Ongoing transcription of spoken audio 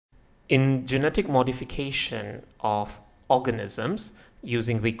In genetic modification of organisms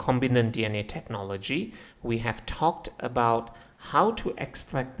using recombinant DNA technology, we have talked about how to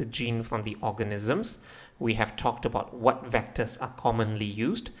extract the gene from the organisms. We have talked about what vectors are commonly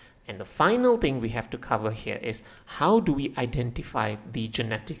used. And the final thing we have to cover here is how do we identify the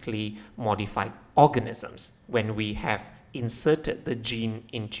genetically modified organisms when we have inserted the gene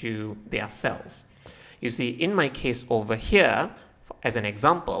into their cells. You see, in my case over here, as an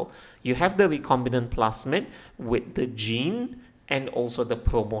example, you have the recombinant plasmid with the gene and also the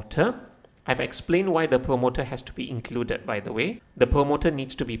promoter. I've explained why the promoter has to be included, by the way. The promoter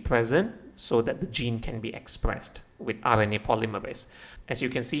needs to be present so that the gene can be expressed with RNA polymerase. As you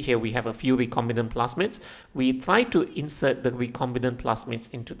can see here, we have a few recombinant plasmids. We try to insert the recombinant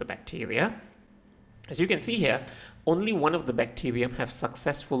plasmids into the bacteria. As you can see here, only one of the bacteria have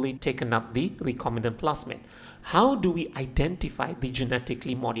successfully taken up the recombinant plasmid. How do we identify the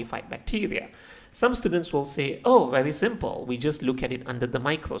genetically modified bacteria? Some students will say, oh, very simple. We just look at it under the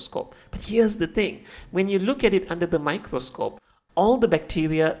microscope. But here's the thing. When you look at it under the microscope, all the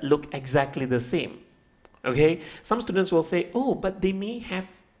bacteria look exactly the same. Okay? Some students will say, oh, but they may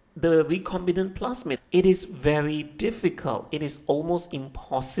have the recombinant plasmid. It is very difficult. It is almost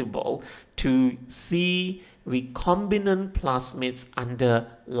impossible to see recombinant plasmids under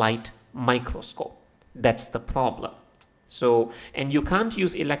light microscope. That's the problem. So, and you can't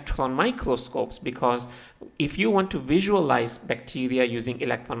use electron microscopes because if you want to visualize bacteria using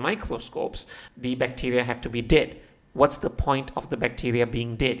electron microscopes, the bacteria have to be dead. What's the point of the bacteria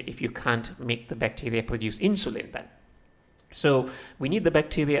being dead if you can't make the bacteria produce insulin then? So we need the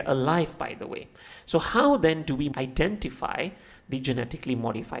bacteria alive, by the way. So how then do we identify the genetically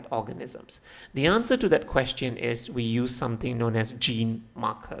modified organisms? The answer to that question is we use something known as gene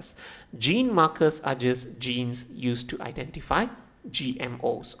markers. Gene markers are just genes used to identify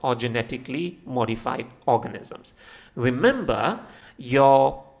GMOs or genetically modified organisms. Remember,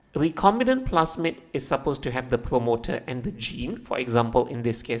 your recombinant plasmid is supposed to have the promoter and the gene, for example, in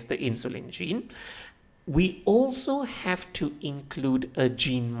this case, the insulin gene. We also have to include a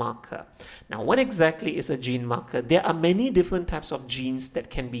gene marker. Now, what exactly is a gene marker? There are many different types of genes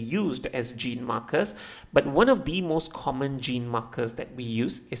that can be used as gene markers, but one of the most common gene markers that we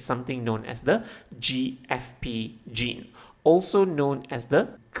use is something known as the GFP gene, also known as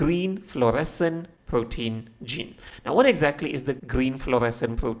the green fluorescent protein gene. Now, what exactly is the green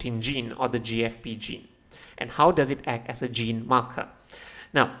fluorescent protein gene or the GFP gene? And how does it act as a gene marker?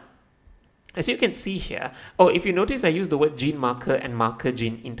 Now, as you can see here, if you notice I use the word gene marker and marker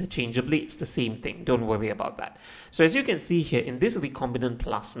gene interchangeably, it's the same thing. Don't worry about that. So as you can see here in this recombinant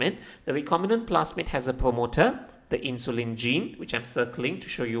plasmid, the recombinant plasmid has a promoter, the insulin gene, which I'm circling to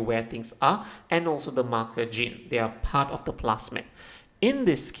show you where things are, and also the marker gene. They are part of the plasmid. In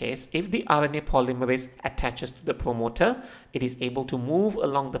this case, if the RNA polymerase attaches to the promoter, it is able to move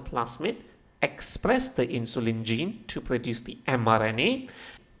along the plasmid, express the insulin gene to produce the mRNA,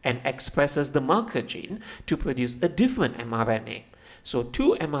 and expresses the marker gene to produce a different mRNA. So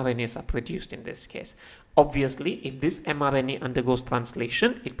two mRNAs are produced in this case. Obviously, if this mRNA undergoes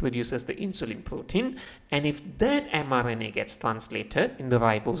translation, it produces the insulin protein. And if that mRNA gets translated in the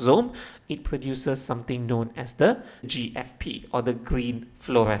ribosome, it produces something known as the GFP or the green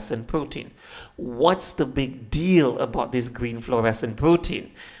fluorescent protein. What's the big deal about this green fluorescent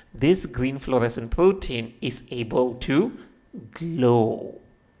protein? This green fluorescent protein is able to glow.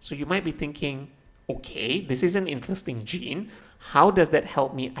 So you might be thinking, okay, this is an interesting gene. How does that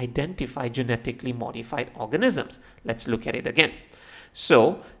help me identify genetically modified organisms? Let's look at it again.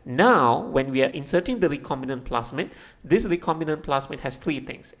 So now when we are inserting the recombinant plasmid, this recombinant plasmid has three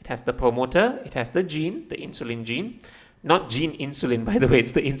things. It has the promoter, it has the gene, the insulin gene. Not gene insulin, by the way,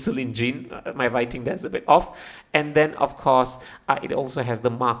 it's the insulin gene. My writing there's a bit off. And then, of course, it also has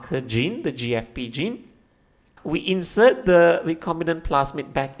the marker gene, the GFP gene. We insert the recombinant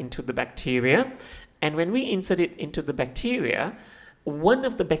plasmid back into the bacteria, and when we insert it into the bacteria, one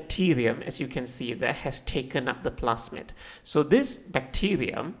of the bacterium, as you can see there, has taken up the plasmid. So this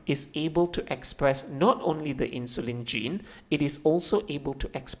bacterium is able to express not only the insulin gene, it is also able to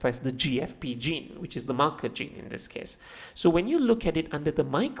express the GFP gene, which is the marker gene in this case. So when you look at it under the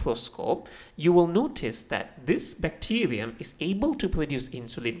microscope, you will notice that this bacterium is able to produce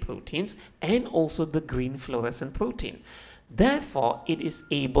insulin proteins and also the green fluorescent protein. Therefore, it is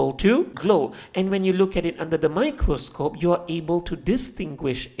able to glow. And when you look at it under the microscope, you are able to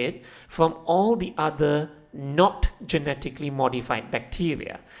distinguish it from all the other not genetically modified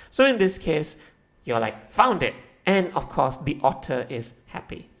bacteria. So in this case, you're like, found it. And of course, the author is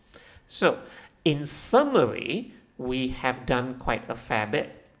happy. So in summary, we have done quite a fair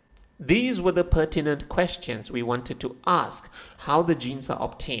bit. These were the pertinent questions we wanted to ask. How the genes are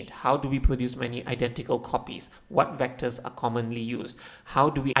obtained? How do we produce many identical copies? What vectors are commonly used? How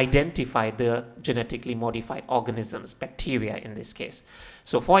do we identify the genetically modified organisms, bacteria in this case?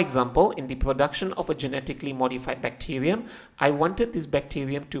 So for example, in the production of a genetically modified bacterium, I wanted this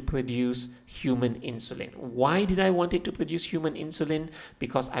bacterium to produce human insulin. Why did I want it to produce human insulin?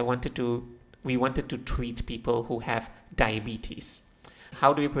 Because we wanted to treat people who have diabetes.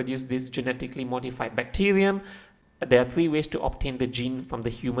 How do we produce this genetically modified bacterium? There are three ways to obtain the gene from the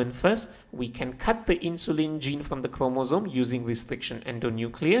human first. We can cut the insulin gene from the chromosome using restriction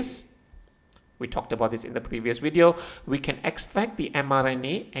endonuclease. We talked about this in the previous video. We can extract the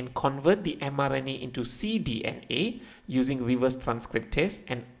mRNA and convert the mRNA into cDNA using reverse transcriptase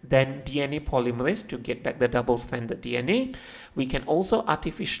and then DNA polymerase to get back the double-stranded DNA. We can also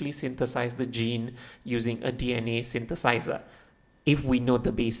artificially synthesize the gene using a DNA synthesizer, if we know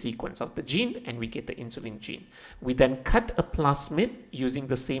the base sequence of the gene and we get the insulin gene. We then cut a plasmid using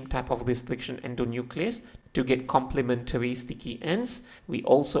the same type of restriction endonuclease to get complementary sticky ends. We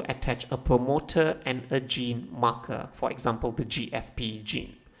also attach a promoter and a gene marker, for example, the GFP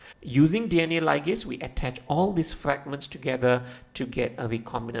gene. Using DNA ligase, we attach all these fragments together to get a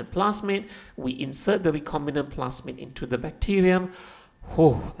recombinant plasmid. We insert the recombinant plasmid into the bacterium.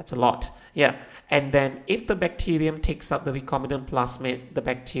 Oh, that's a lot. Yeah. And then if the bacterium takes up the recombinant plasmid, the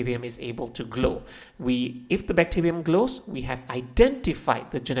bacterium is able to glow. If the bacterium glows, we have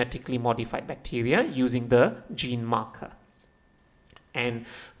identified the genetically modified bacteria using the gene marker. And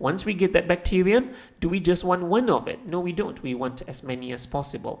once we get that bacterium, do we just want one of it? No, we don't. We want as many as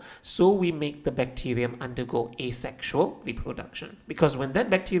possible. So we make the bacterium undergo asexual reproduction. Because when that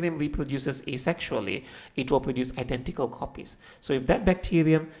bacterium reproduces asexually, it will produce identical copies. So if that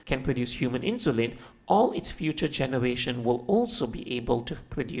bacterium can produce human insulin, all its future generation will also be able to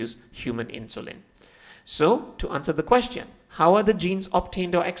produce human insulin. So to answer the question, how are the genes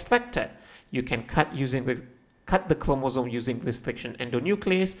obtained or extracted? You can cut the chromosome using restriction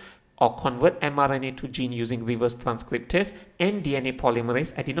endonuclease, or convert mRNA to gene using reverse transcriptase and DNA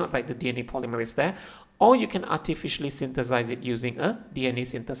polymerase. I did not write the DNA polymerase there. Or you can artificially synthesize it using a DNA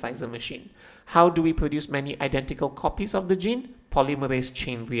synthesizer machine. How do we produce many identical copies of the gene? Polymerase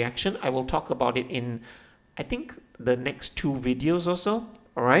chain reaction. I will talk about it in, I think, the next 2 videos or so.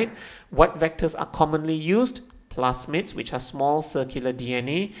 All right. What vectors are commonly used? Plasmids, which are small circular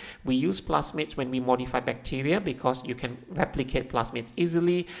DNA. We use plasmids when we modify bacteria because you can replicate plasmids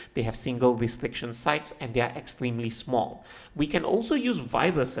easily. They have single restriction sites and they are extremely small. We can also use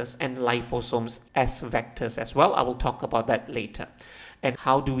viruses and liposomes as vectors as well. I will talk about that later. And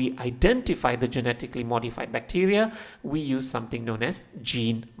how do we identify the genetically modified bacteria? We use something known as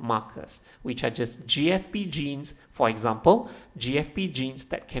gene markers, which are just GFP genes. For example, GFP genes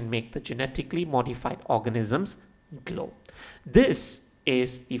that can make the genetically modified organisms glow. This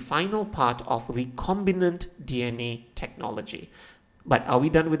is the final part of recombinant DNA technology. But are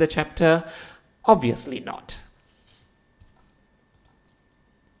we done with the chapter? Obviously not.